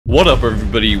What up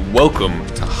everybody, welcome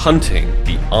to hunting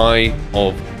the Eye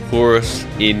of Horus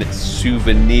in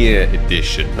Souvenir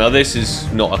Edition. Now this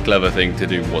is not a clever thing to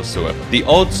do whatsoever. The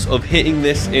odds of hitting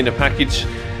this in a package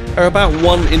are about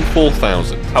 1 in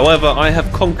 4,000. However, I have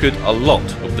conquered a lot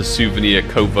of the Souvenir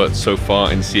covert so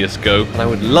far in CSGO, and I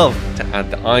would love to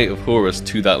add the Eye of Horus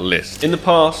to that list. In the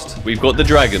past, we've got the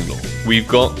Dragon Lore, we've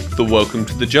got the Welcome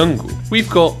to the Jungle, we've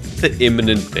got the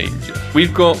Imminent Danger,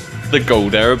 we've got the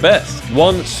Gold Arabesque.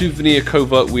 One Souvenir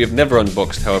covert we have never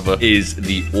unboxed, however, is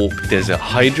the Orc Desert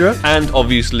Hydra, and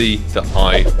obviously the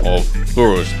Eye of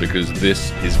Horus, because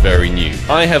this is very new.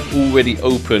 I have already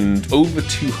opened over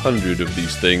 200 of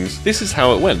these things. This is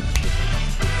how it went.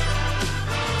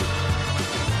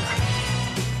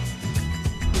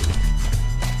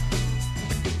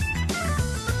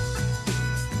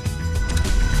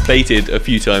 Baited a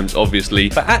few times, obviously,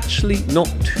 but actually not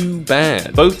too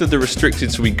bad. Both of the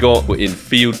restricteds we got were in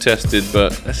field tested,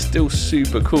 but they're still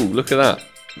super cool. Look at that.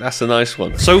 That's a nice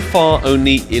one. So far,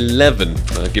 only 11.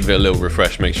 I'll give it a little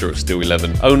refresh, make sure it's still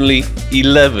 11. Only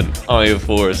 11 Eye of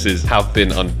Horuses have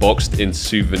been unboxed in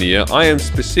Souvenir. I am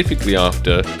specifically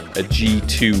after a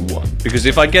G2 one, because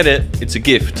if I get it, it's a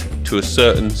gift to a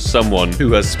certain someone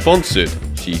who has sponsored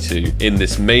G2 in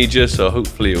this major, so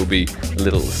hopefully it will be a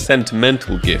little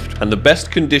sentimental gift. And the best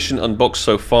condition unboxed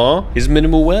so far is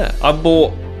minimal wear. I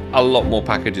bought a lot more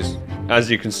packages,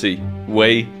 as you can see.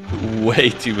 Way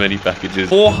too many packages.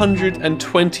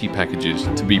 420 packages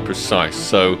to be precise.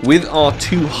 So with our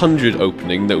 200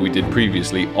 opening that we did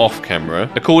previously off camera,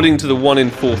 according to the 1 in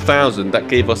 4,000, that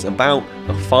gave us about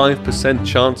a 5%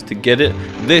 chance to get it.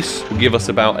 This will give us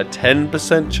about a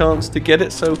 10% chance to get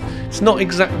it, so it's not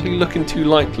exactly looking too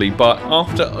likely, but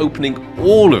after opening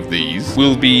all of these,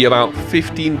 we'll be about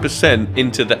 15%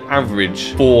 into the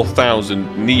average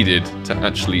 4,000 needed to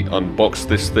actually unbox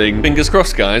this thing. Fingers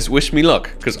crossed, guys. Wish me luck,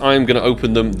 because I'm going to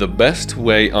open them the best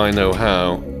way I know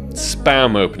how.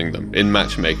 Spam opening them in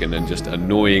matchmaking and just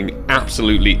annoying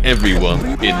absolutely everyone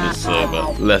in the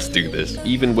server. Let's do this.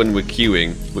 Even when we're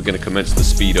queuing, we're going to commence the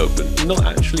speed open. Not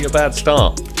actually a bad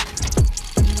start.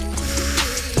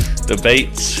 The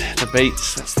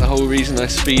baits, that's the whole reason I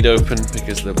speed open,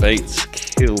 because the baits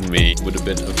kill me. Would have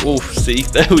been, oh, see,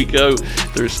 there we go.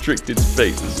 The restricted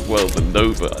space as well, the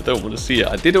Nova. I don't want to see it.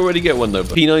 I did already get one though,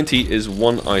 but P90 is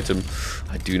one item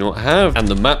I do not have. And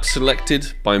the map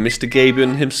selected by Mr.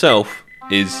 Gabion himself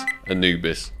is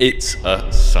Anubis. It's a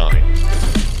sign.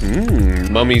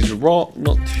 Mummy's Rot,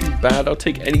 not too bad. I'll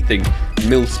take anything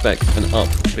mil-spec and up,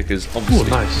 because obviously... Ooh,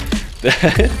 nice.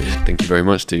 Thank you very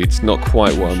much, dude. It's not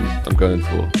quite what I'm going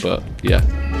for, but yeah,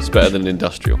 it's better than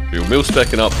industrial. Real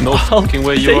mil-spec and up. No fucking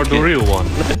way, you are the real one.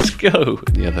 Let's go.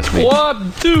 Yeah, that's me. What,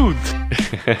 dude?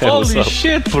 Holy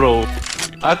shit, bro.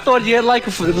 I thought you had like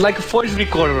a voice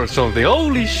recorder or something.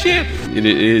 Holy shit. It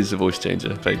is a voice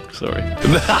changer. Sorry.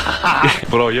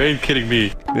 Bro, you ain't kidding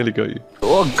me. Nearly got you.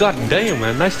 Oh, god damn,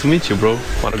 man. Nice to meet you, bro.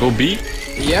 Wanna go B?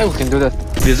 Yeah, we can do that.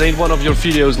 This ain't one of your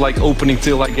videos like opening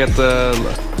till I get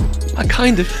It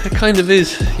kind of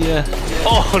is, yeah.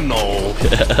 Oh no!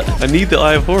 Yeah. I need the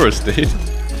Eye of Horus, dude.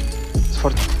 It's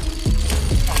for...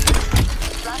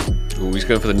 Oh, he's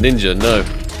going for the ninja. No,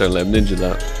 don't let him ninja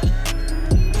that.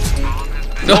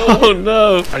 Oh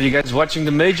no! Are you guys watching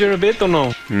the major a bit or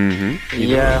no? Mm-hmm.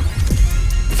 Yeah.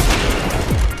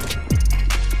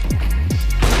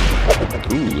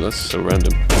 Ooh, that's so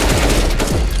random.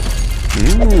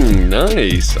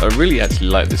 Nice. I really actually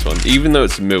like this one, even though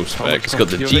it's a mil-spec. It's got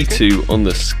the G2 on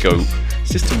the scope.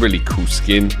 It's just a really cool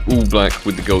skin, all black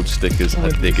with the gold stickers. I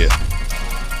dig it.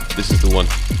 This is the one.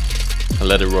 I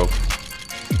let it roll.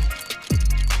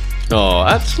 Oh,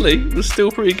 actually, it was still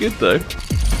pretty good though.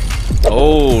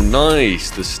 Oh,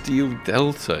 nice. The Steel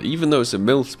Delta. Even though it's a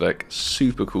mil-spec,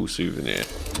 super cool souvenir.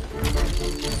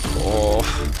 Oh,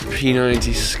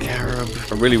 P90 Scarab.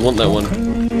 I really want that one.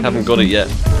 Haven't got it yet.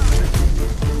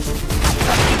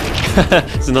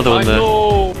 There's another one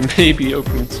there. Maybe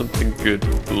open something good.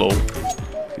 Lol.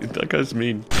 That guy's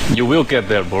mean. You will get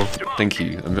there, bro. Thank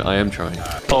you. I am trying.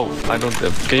 Oh, I don't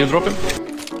have. Can you drop him?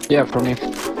 Yeah, for me.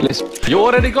 Please. You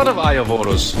already got an Eye of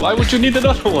Horus. Why would you need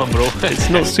another one, bro? It's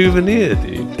not Souvenir,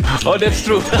 dude. Oh, that's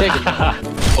true. Take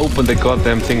it. Open the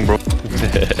goddamn thing, bro.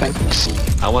 Thanks.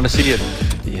 I want to see it.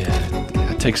 Yeah.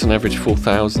 It takes on average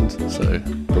 4,000, so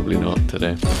probably not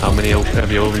today. How many have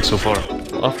you opened so far?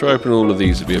 After I open all of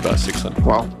these, it'll be about 600.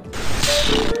 Wow.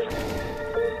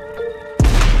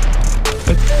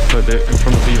 They're in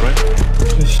front of me, right?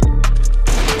 Yes.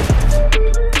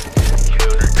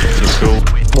 Let's go.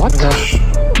 What? Rush.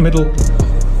 Middle. Go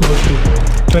to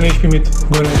 20 HP mid.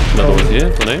 Go ahead. Another one here,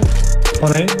 1A.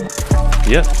 1A.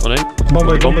 Yeah, on 8.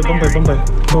 Bombay. Go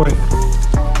away.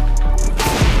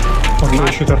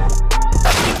 Okay, shooter.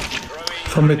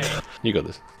 From mid. You got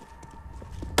this.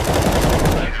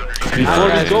 Before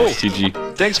we go,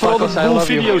 GG. thanks for all the Sparkles, I cool love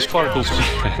you. videos, Sparkles.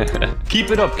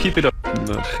 Keep it up, keep it up.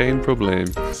 No, geen probleem.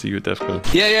 See you at Defco.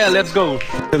 Yeah, let's go.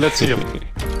 Let's see him.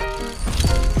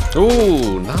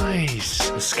 Oh, nice!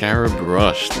 The Scarab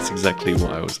Brush. That's exactly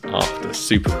what I was after.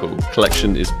 Super cool.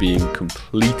 Collection is being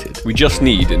completed. We just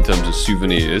need, in terms of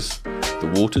souvenirs,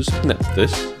 the Waters of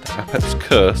Nephthys, the Hapep's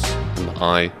Curse, and the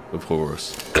Eye of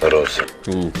Horus.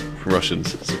 Ooh,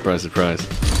 Russians. Surprise, surprise.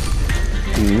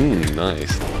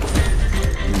 Nice.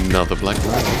 Another black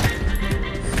now.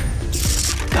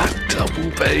 That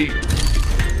double bait.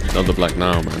 Another black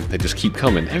now, man. They just keep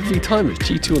coming. Every time it's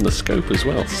G2 on the scope as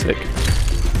well. Sick.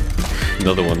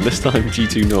 Another one. This time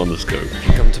G2 no on the scope.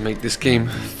 Come to make this game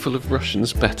full of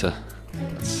Russians better.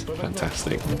 That's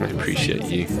fantastic. I appreciate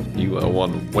you. You are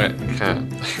one wet cat.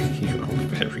 You are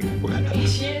very wet.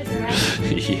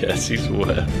 Yes, he's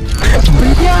wet.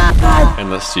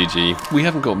 And that's GG. We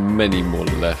haven't got many more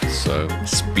left, so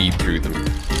speed through them.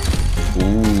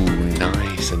 Ooh,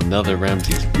 nice. Another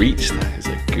Ramsey's Reach. That is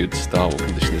a good start. What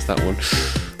condition is that one?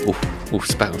 Oh,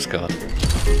 Spouse card.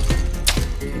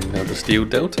 Now the Steel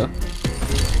Delta.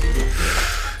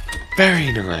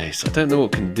 Very nice. I don't know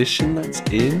what condition that's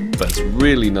in, but it's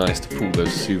really nice to pull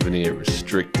those souvenir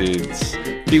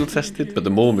restricteds. Field tested, but the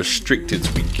more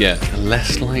restricteds we get, the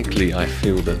less likely I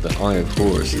feel that the Eye of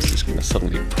Horus is just going to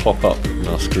suddenly pop up on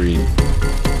our screen.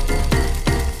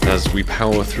 As we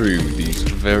power through these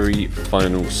very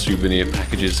final souvenir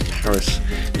packages, Paris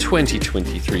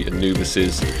 2023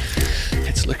 Anubises,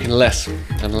 it's looking less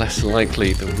and less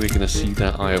likely that we're going to see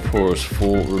that Eye of Horus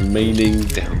for remaining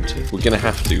down to. We're going to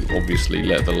have to, obviously,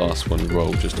 let the last one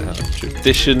roll just out of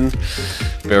tradition.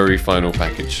 Very final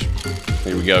package.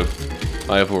 Here we go.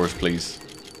 Eye of Horus, please.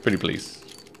 Pretty please.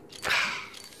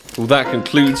 Well, that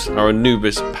concludes our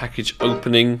Anubis package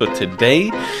opening for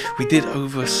today. We did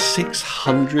over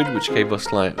 600, which gave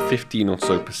us like 15% or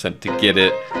so to get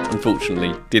it.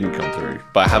 Unfortunately, didn't come through.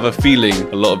 But I have a feeling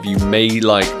a lot of you may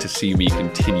like to see me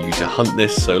continue to hunt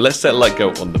this. So let's set a like go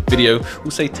on the video.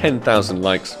 We'll say 10,000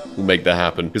 likes. We'll make that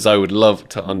happen because I would love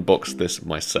to unbox this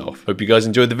myself. Hope you guys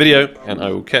enjoyed the video and I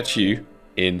will catch you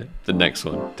in the next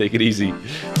one. Take it easy.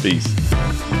 Peace.